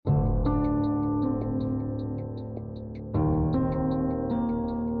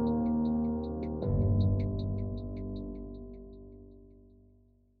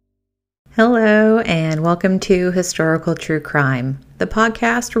Hello, and welcome to Historical True Crime, the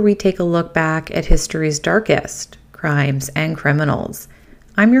podcast where we take a look back at history's darkest crimes and criminals.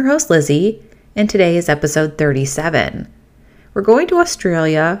 I'm your host, Lizzie, and today is episode 37. We're going to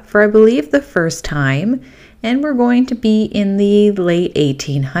Australia for, I believe, the first time, and we're going to be in the late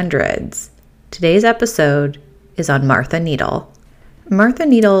 1800s. Today's episode is on Martha Needle. Martha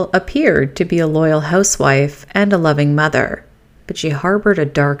Needle appeared to be a loyal housewife and a loving mother, but she harbored a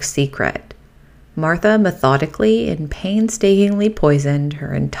dark secret. Martha methodically and painstakingly poisoned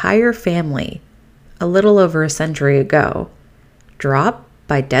her entire family a little over a century ago. Drop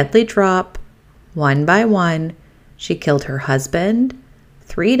by deadly drop, one by one, she killed her husband,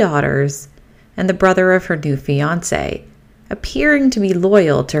 3 daughters, and the brother of her new fiancé, appearing to be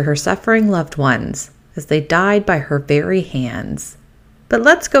loyal to her suffering loved ones as they died by her very hands. But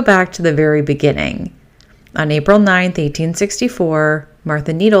let's go back to the very beginning. On April 9, 1864,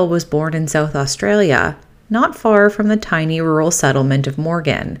 Martha Needle was born in South Australia, not far from the tiny rural settlement of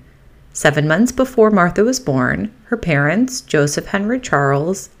Morgan. 7 months before Martha was born, her parents, Joseph Henry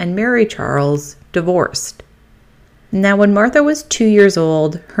Charles and Mary Charles, divorced. Now, when Martha was 2 years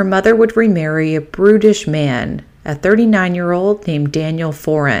old, her mother would remarry a brutish man, a 39-year-old named Daniel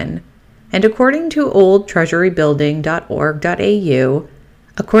Foran. And according to oldtreasurybuilding.org.au,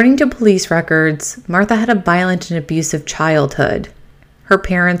 according to police records, Martha had a violent and abusive childhood. Her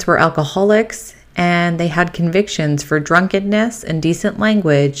parents were alcoholics, and they had convictions for drunkenness, indecent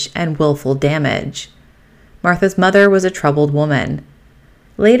language, and willful damage. Martha's mother was a troubled woman.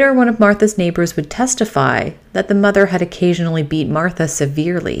 Later, one of Martha's neighbors would testify that the mother had occasionally beat Martha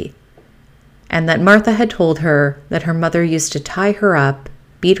severely, and that Martha had told her that her mother used to tie her up,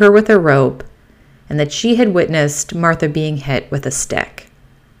 beat her with a rope, and that she had witnessed Martha being hit with a stick.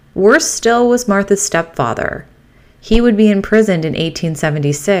 Worse still was Martha's stepfather. He would be imprisoned in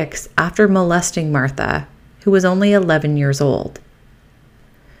 1876 after molesting Martha, who was only 11 years old.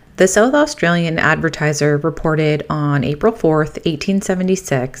 The South Australian Advertiser reported on April 4th,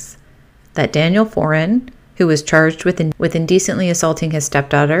 1876, that Daniel Foran, who was charged with indecently assaulting his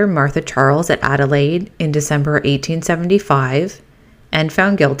stepdaughter, Martha Charles, at Adelaide in December 1875, and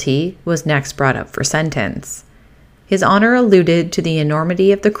found guilty, was next brought up for sentence. His Honor alluded to the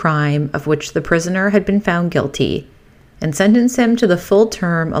enormity of the crime of which the prisoner had been found guilty and sentenced him to the full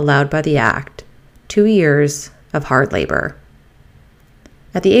term allowed by the Act, 2 years of hard labor.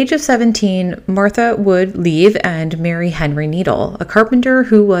 At the age of 17, Martha would leave and marry Henry Needle, a carpenter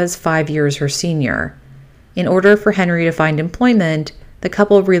who was 5 years her senior. In order for Henry to find employment, the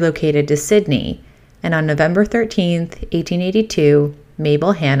couple relocated to Sydney, and on November 13, 1882,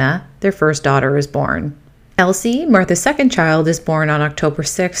 Mabel Hannah, their first daughter, is born. Elsie, Martha's second child, is born on October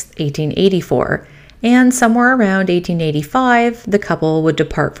 6, 1884, and somewhere around 1885, the couple would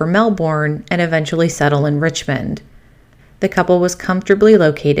depart for Melbourne and eventually settle in Richmond. The couple was comfortably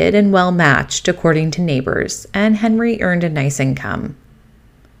located and well matched according to neighbors, and Henry earned a nice income.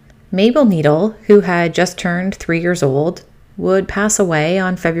 Mabel Needle, who had just turned 3 years old, would pass away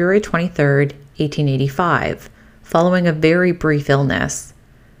on February 23, 1885, following a very brief illness.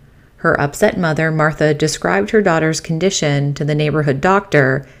 Her upset mother, Martha, described her daughter's condition to the neighborhood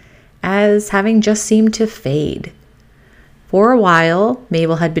doctor as having just seemed to fade. For a while,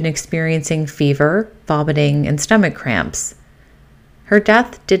 Mabel had been experiencing fever, vomiting, and stomach cramps. Her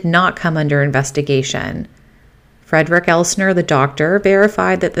death did not come under investigation. Frederick Elsner, the doctor,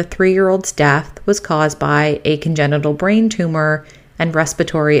 verified that the 3-year-old's death was caused by a congenital brain tumor and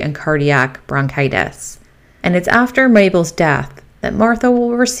respiratory and cardiac bronchitis. And it's after Mabel's death that Martha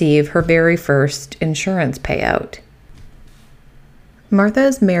will receive her very first insurance payout.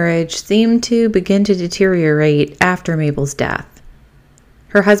 Martha's marriage seemed to begin to deteriorate after Mabel's death.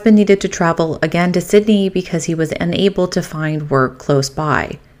 Her husband needed to travel again to Sydney because he was unable to find work close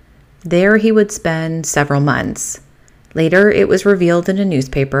by. There he would spend several months. Later, it was revealed in a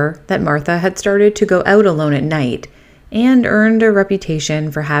newspaper that Martha had started to go out alone at night and earned a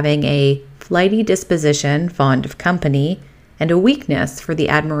reputation for having a flighty disposition, fond of company, and a weakness for the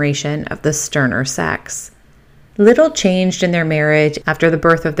admiration of the sterner sex. Little changed in their marriage after the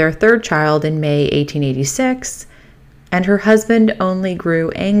birth of their third child in May 1886, and her husband only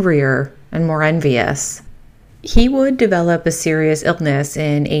grew angrier and more envious. He would develop a serious illness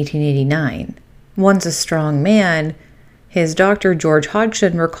in 1889. Once a strong man, his doctor George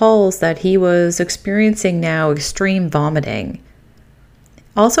Hodgson recalls that he was experiencing now extreme vomiting.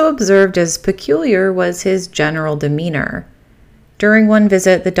 Also observed as peculiar was his general demeanor. During one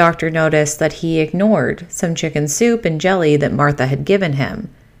visit, the doctor noticed that he ignored some chicken soup and jelly that Martha had given him.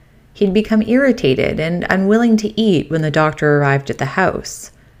 He'd become irritated and unwilling to eat when the doctor arrived at the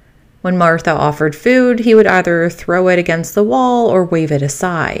house. When Martha offered food, he would either throw it against the wall or wave it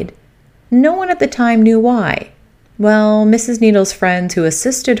aside. No one at the time knew why. Well, Mrs. Needle's friends who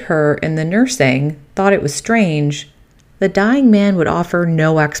assisted her in the nursing thought it was strange. The dying man would offer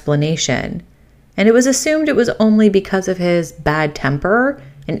no explanation, and it was assumed it was only because of his bad temper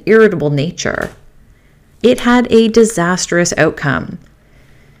and irritable nature. It had a disastrous outcome.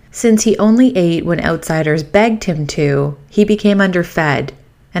 Since he only ate when outsiders begged him to, he became underfed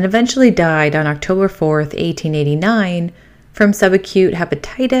and eventually died on October 4th, 1889, from subacute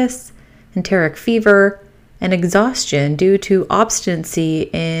hepatitis, enteric fever, and exhaustion due to obstinacy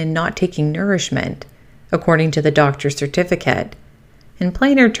in not taking nourishment, according to the doctor's certificate. In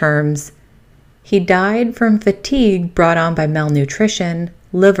plainer terms, he died from fatigue brought on by malnutrition,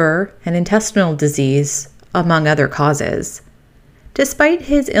 liver, and intestinal disease, among other causes. Despite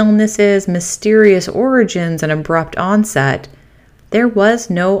his illness's mysterious origins and abrupt onset, there was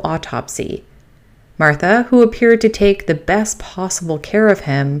no autopsy. Martha, who appeared to take the best possible care of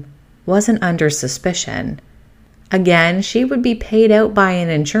him, wasn't under suspicion. Again, she would be paid out by an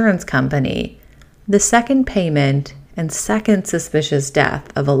insurance company, the second payment and second suspicious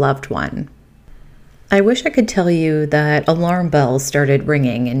death of a loved one. I wish I could tell you that alarm bells started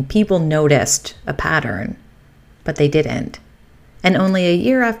ringing and people noticed a pattern, but they didn't. And only a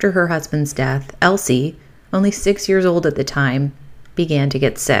year after her husband's death, Elsie, only 6 years old at the time, began to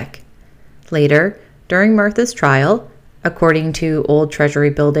get sick. Later, during Martha's trial, according to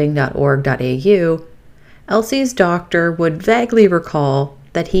oldtreasurybuilding.org.au, Elsie's doctor would vaguely recall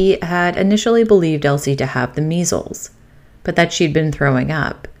that he had initially believed Elsie to have the measles, but that she'd been throwing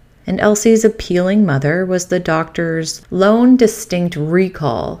up. And Elsie's appealing mother was the doctor's lone distinct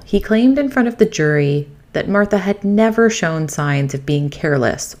recall. He claimed in front of the jury that Martha had never shown signs of being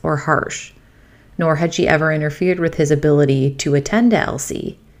careless or harsh, nor had she ever interfered with his ability to attend to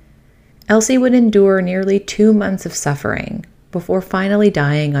Elsie. Elsie would endure nearly 2 months of suffering before finally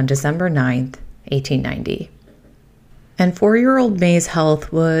dying on December 9th, 1890. And 4-year-old May's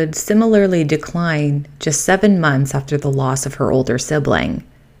health would similarly decline just 7 months after the loss of her older sibling.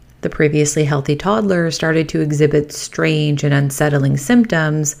 The previously healthy toddler started to exhibit strange and unsettling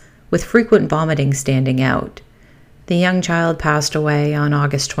symptoms, with frequent vomiting standing out. The young child passed away on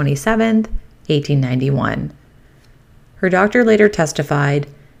August 27, 1891. Her doctor later testified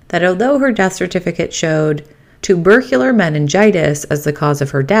that although her death certificate showed tubercular meningitis as the cause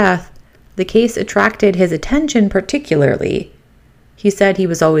of her death, the case attracted his attention particularly. He said he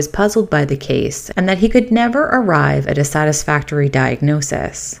was always puzzled by the case and that he could never arrive at a satisfactory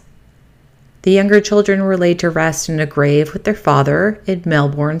diagnosis. The younger children were laid to rest in a grave with their father in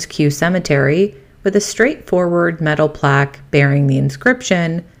Melbourne's Kew Cemetery, with a straightforward metal plaque bearing the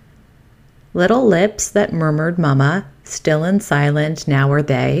inscription, "Little lips that murmured mama, still and silent now are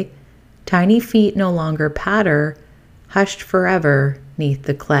they. Tiny feet no longer patter, hushed forever 'neath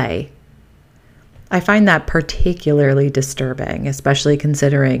the clay." I find that particularly disturbing, especially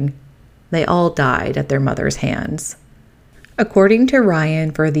considering they all died at their mother's hands. According to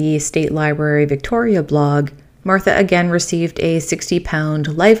Ryan for the State Library Victoria blog, Martha again received a £60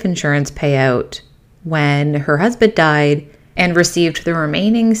 life insurance payout when her husband died and received the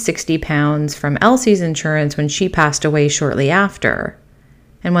remaining £60 from Elsie's insurance when she passed away shortly after.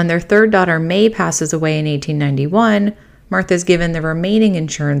 And when their third daughter May passes away in 1891, Martha's given the remaining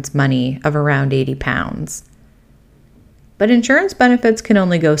insurance money of around £80. But insurance benefits can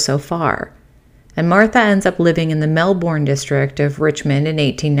only go so far, and Martha ends up living in the Melbourne district of Richmond in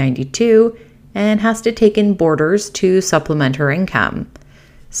 1892 and has to take in boarders to supplement her income.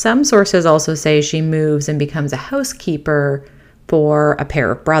 Some sources also say she moves and becomes a housekeeper for a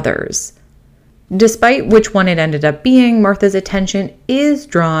pair of brothers. Despite which one it ended up being, Martha's attention is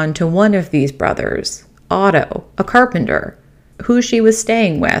drawn to one of these brothers, Otto, a carpenter, who she was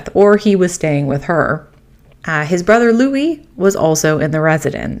staying with, or he was staying with her. His brother Louis was also in the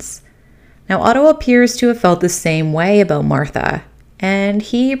residence. Now, Otto appears to have felt the same way about Martha, and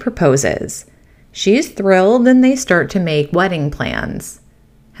he proposes. She's thrilled, and they start to make wedding plans.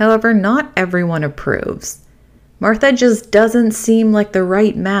 However, not everyone approves. Martha just doesn't seem like the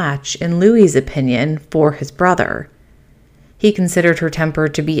right match, in Louis's opinion, for his brother. He considered her temper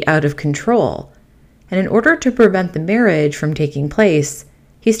to be out of control, and in order to prevent the marriage from taking place,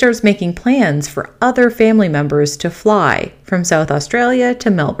 he starts making plans for other family members to fly from South Australia to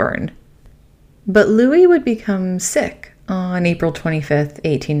Melbourne. But Louis would become sick on April 25th,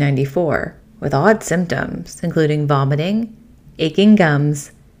 1894, with odd symptoms, including vomiting, aching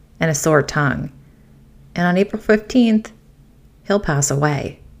gums, and a sore tongue. And on April 15th, he'll pass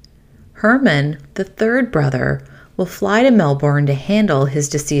away. Herman, the third brother, will fly to Melbourne to handle his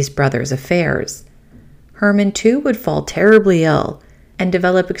deceased brother's affairs. Herman, too, would fall terribly ill and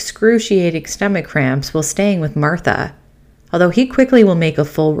develop excruciating stomach cramps while staying with Martha, although he quickly will make a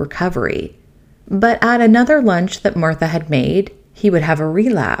full recovery. But at another lunch that Martha had made, he would have a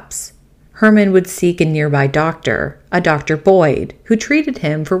relapse. Herman would seek a nearby doctor, a Dr. Boyd, who treated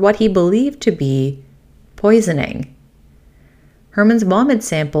him for what he believed to be poisoning. Herman's vomit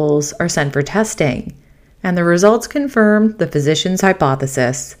samples are sent for testing, and the results confirmed the physician's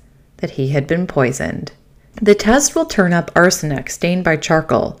hypothesis that he had been poisoned. The test will turn up arsenic stained by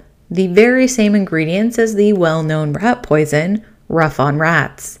charcoal, the very same ingredients as the well-known rat poison, Rough on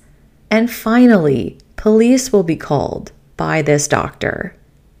Rats. And finally, police will be called by this doctor.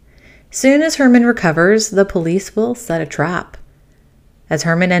 Soon as Herman recovers, the police will set a trap. As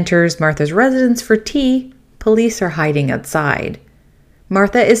Herman enters Martha's residence for tea, police are hiding outside.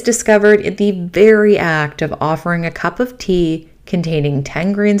 Martha is discovered in the very act of offering a cup of tea containing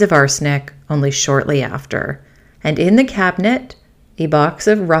 10 grains of arsenic only shortly after. And in the cabinet, a box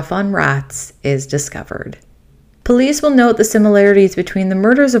of Rough on Rats is discovered. Police will note the similarities between the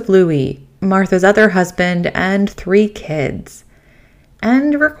murders of Louis, Martha's other husband, and 3 kids,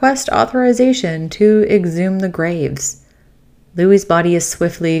 and request authorization to exhume the graves. Louis's body is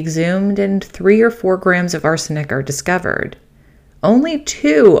swiftly exhumed, and 3 or 4 grams of arsenic are discovered. Only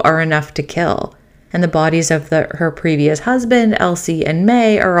 2 are enough to kill, and the bodies of her previous husband, Elsie and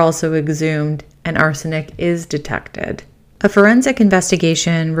May, are also exhumed, and arsenic is detected. A forensic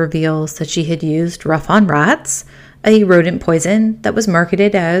investigation reveals that she had used Rough on Rats, a rodent poison that was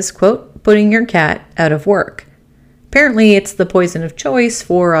marketed as, quote, putting your cat out of work. Apparently, it's the poison of choice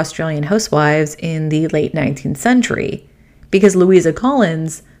for Australian housewives in the late 19th century, because Louisa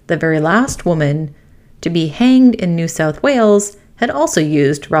Collins, the very last woman to be hanged in New South Wales, had also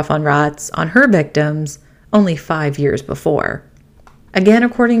used Rough on Rats on her victims only 5 years before. Again,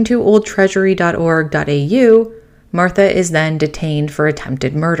 according to oldtreasury.org.au, Martha is then detained for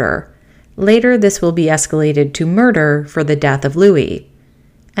attempted murder. Later, this will be escalated to murder for the death of Louis.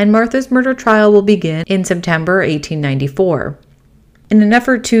 And Martha's murder trial will begin in September 1894. In an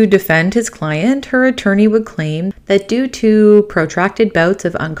effort to defend his client, her attorney would claim that due to protracted bouts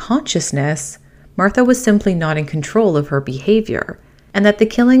of unconsciousness, Martha was simply not in control of her behavior, and that the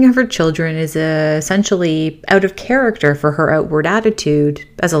killing of her children is essentially out of character for her outward attitude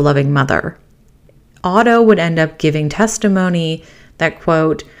as a loving mother. Otto would end up giving testimony that,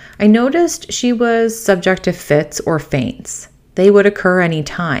 quote, I noticed she was subject to fits or faints. They would occur any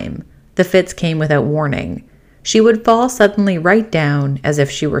time. The fits came without warning. She would fall suddenly right down as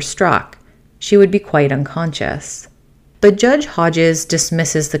if she were struck. She would be quite unconscious. But Judge Hodges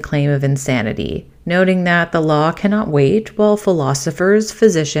dismisses the claim of insanity, noting that the law cannot wait while philosophers,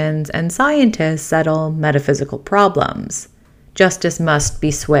 physicians, and scientists settle metaphysical problems. Justice must be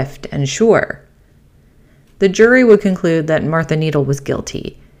swift and sure. The jury would conclude that Martha Needle was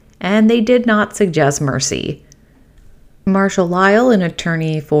guilty, and they did not suggest mercy. Marshall Lyall, an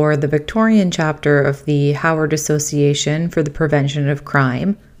attorney for the Victorian chapter of the Howard Association for the Prevention of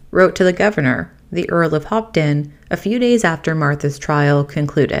Crime, wrote to the governor, the Earl of Hopton, a few days after Martha's trial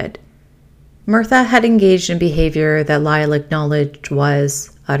concluded. Martha had engaged in behavior that Lyall acknowledged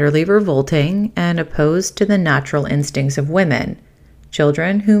was utterly revolting and opposed to the natural instincts of women.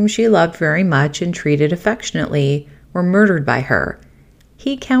 Children whom she loved very much and treated affectionately were murdered by her.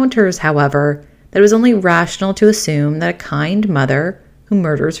 He counters, however, that it was only rational to assume that a kind mother who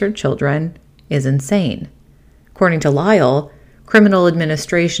murders her children is insane. According to Lyall, criminal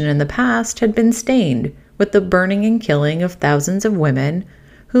administration in the past had been stained with the burning and killing of thousands of women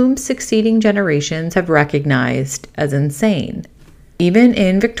whom succeeding generations have recognized as insane. Even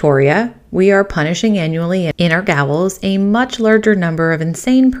in Victoria, we are punishing annually in our gaols a much larger number of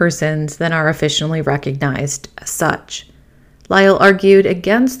insane persons than are officially recognized as such. Lyall argued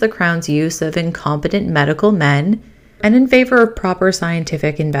against the Crown's use of incompetent medical men and in favor of proper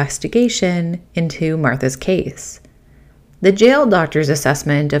scientific investigation into Martha's case. The jail doctor's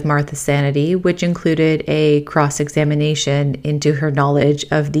assessment of Martha's sanity, which included a cross-examination into her knowledge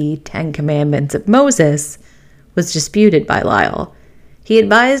of the 10 Commandments of Moses, was disputed by Lyall. He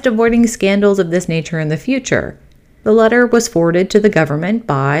advised avoiding scandals of this nature in the future. The letter was forwarded to the government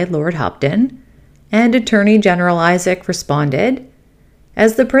by Lord Hopton, and Attorney General Isaac responded,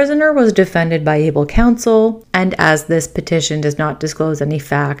 as the prisoner was defended by able counsel, and as this petition does not disclose any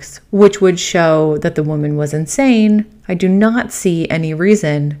facts which would show that the woman was insane, I do not see any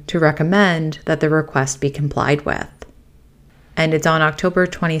reason to recommend that the request be complied with. And it's on October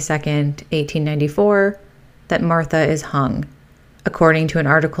 22nd, 1894, that Martha is hung. According to an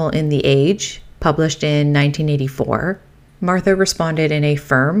article in The Age, published in 1984, Martha responded in a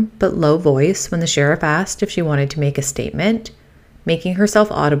firm but low voice when the sheriff asked if she wanted to make a statement, making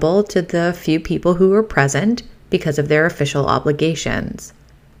herself audible to the few people who were present because of their official obligations.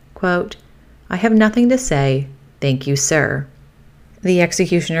 Quote, "I have nothing to say. Thank you, sir." The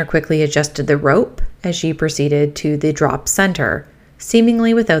executioner quickly adjusted the rope as she proceeded to the drop center,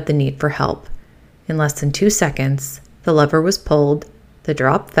 seemingly without the need for help. In less than 2 seconds, the lever was pulled, the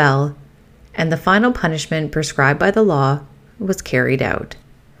drop fell, and the final punishment prescribed by the law was carried out.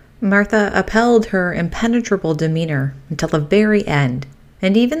 Martha upheld her impenetrable demeanor until the very end,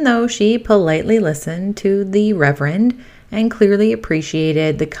 and even though she politely listened to the Reverend and clearly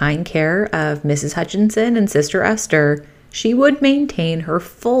appreciated the kind care of Mrs. Hutchinson and Sister Esther, she would maintain her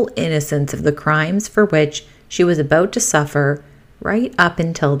full innocence of the crimes for which she was about to suffer right up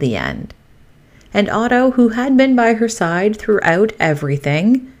until the end. And Otto, who had been by her side throughout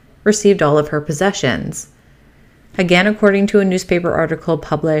everything, received all of her possessions. Again, according to a newspaper article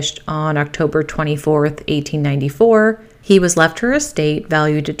published on October 24th, 1894, he was left her estate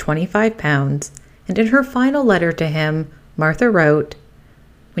valued at £25, and in her final letter to him, Martha wrote,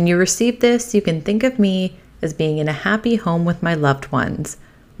 "When you receive this, you can think of me as being in a happy home with my loved ones,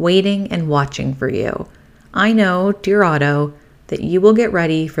 waiting and watching for you. I know, dear Otto, that you will get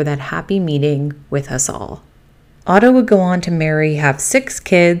ready for that happy meeting with us all." Otto would go on to marry, have 6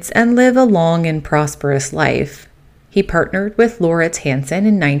 kids, and live a long and prosperous life. He partnered with Lauritz Hansen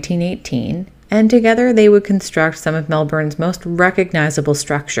in 1918, and together they would construct some of Melbourne's most recognizable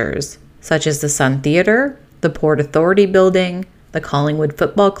structures, such as the Sun Theatre, the Port Authority Building, the Collingwood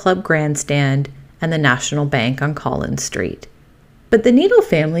Football Club Grandstand, and the National Bank on Collins Street. But the Needle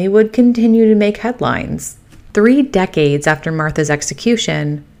family would continue to make headlines. 3 decades after Martha's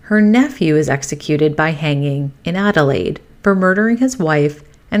execution, her nephew is executed by hanging in Adelaide for murdering his wife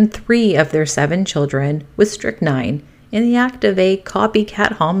and 3 of their 7 children with strychnine in the act of a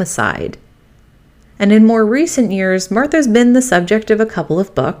copycat homicide. And in more recent years, Martha's been the subject of a couple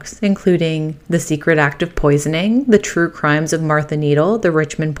of books, including The Secret Act of Poisoning, The True Crimes of Martha Needle, the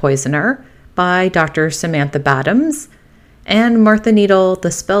Richmond Poisoner, by Dr. Samantha Badams, and Martha Needle, The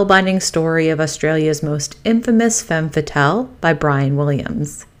Spellbinding Story of Australia's Most Infamous Femme Fatale by Brian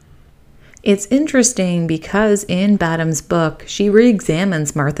Williams. It's interesting because in Badams' book, she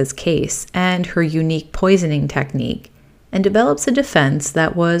re-examines Martha's case and her unique poisoning technique and develops a defense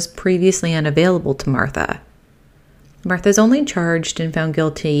that was previously unavailable to Martha. Martha's only charged and found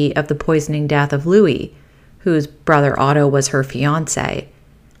guilty of the poisoning death of Louis, whose brother Otto was her fiancé.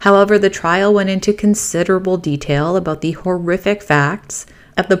 However, the trial went into considerable detail about the horrific facts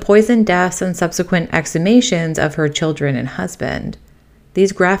of the poisoned deaths and subsequent exhumations of her children and husband.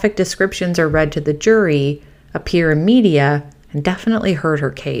 These graphic descriptions are read to the jury, appear in media, and definitely hurt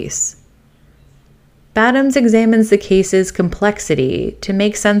her case. Badams examines the case's complexity to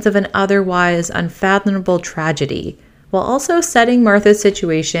make sense of an otherwise unfathomable tragedy, while also setting Martha's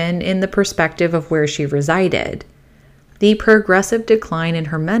situation in the perspective of where she resided. The progressive decline in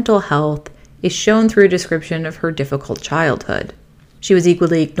her mental health is shown through a description of her difficult childhood. She was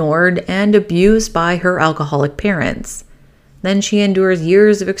equally ignored and abused by her alcoholic parents. Then she endures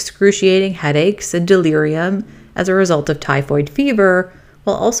years of excruciating headaches and delirium as a result of typhoid fever,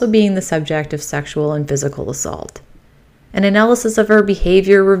 while also being the subject of sexual and physical assault. An analysis of her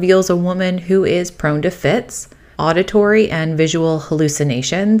behavior reveals a woman who is prone to fits, auditory and visual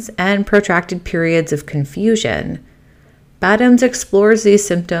hallucinations, and protracted periods of confusion. Badams explores these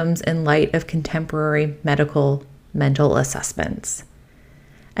symptoms in light of contemporary medical mental assessments.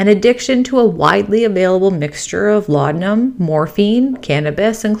 An addiction to a widely available mixture of laudanum, morphine,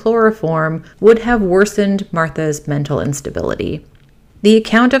 cannabis, and chloroform would have worsened Martha's mental instability. The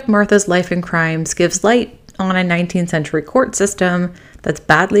account of Martha's life and crimes gives light on a 19th century court system that's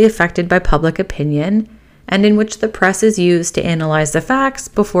badly affected by public opinion and in which the press is used to analyze the facts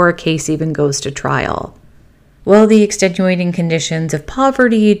before a case even goes to trial. While the extenuating conditions of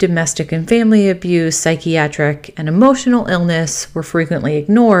poverty, domestic and family abuse, psychiatric and emotional illness were frequently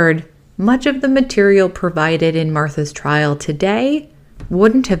ignored, much of the material provided in Martha's trial today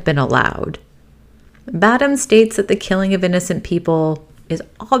wouldn't have been allowed. Badams states that the killing of innocent people is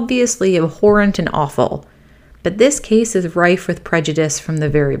obviously abhorrent and awful, but this case is rife with prejudice from the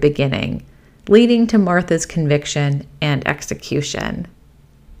very beginning, leading to Martha's conviction and execution.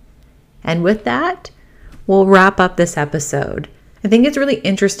 And with that, we'll wrap up this episode. I think it's really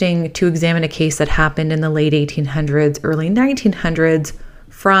interesting to examine a case that happened in the late 1800s, early 1900s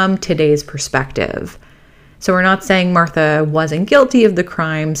from today's perspective. So we're not saying Martha wasn't guilty of the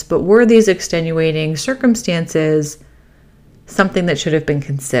crimes, but were these extenuating circumstances something that should have been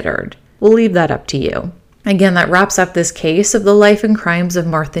considered? we'll leave that up to you. Again, that wraps up this case of the life and crimes of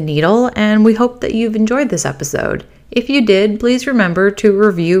Martha Needle, and we hope that you've enjoyed this episode. If you did, please remember to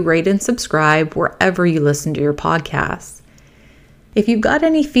review, rate, and subscribe wherever you listen to your podcasts. If you've got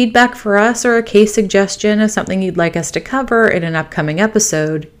any feedback for us or a case suggestion of something you'd like us to cover in an upcoming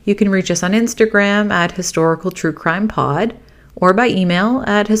episode, you can reach us on Instagram at historicaltruecrimepod or by email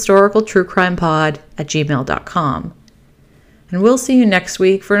at historicaltruecrimepod@gmail.com. And we'll see you next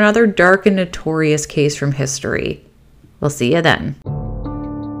week for another dark and notorious case from history. We'll see you then.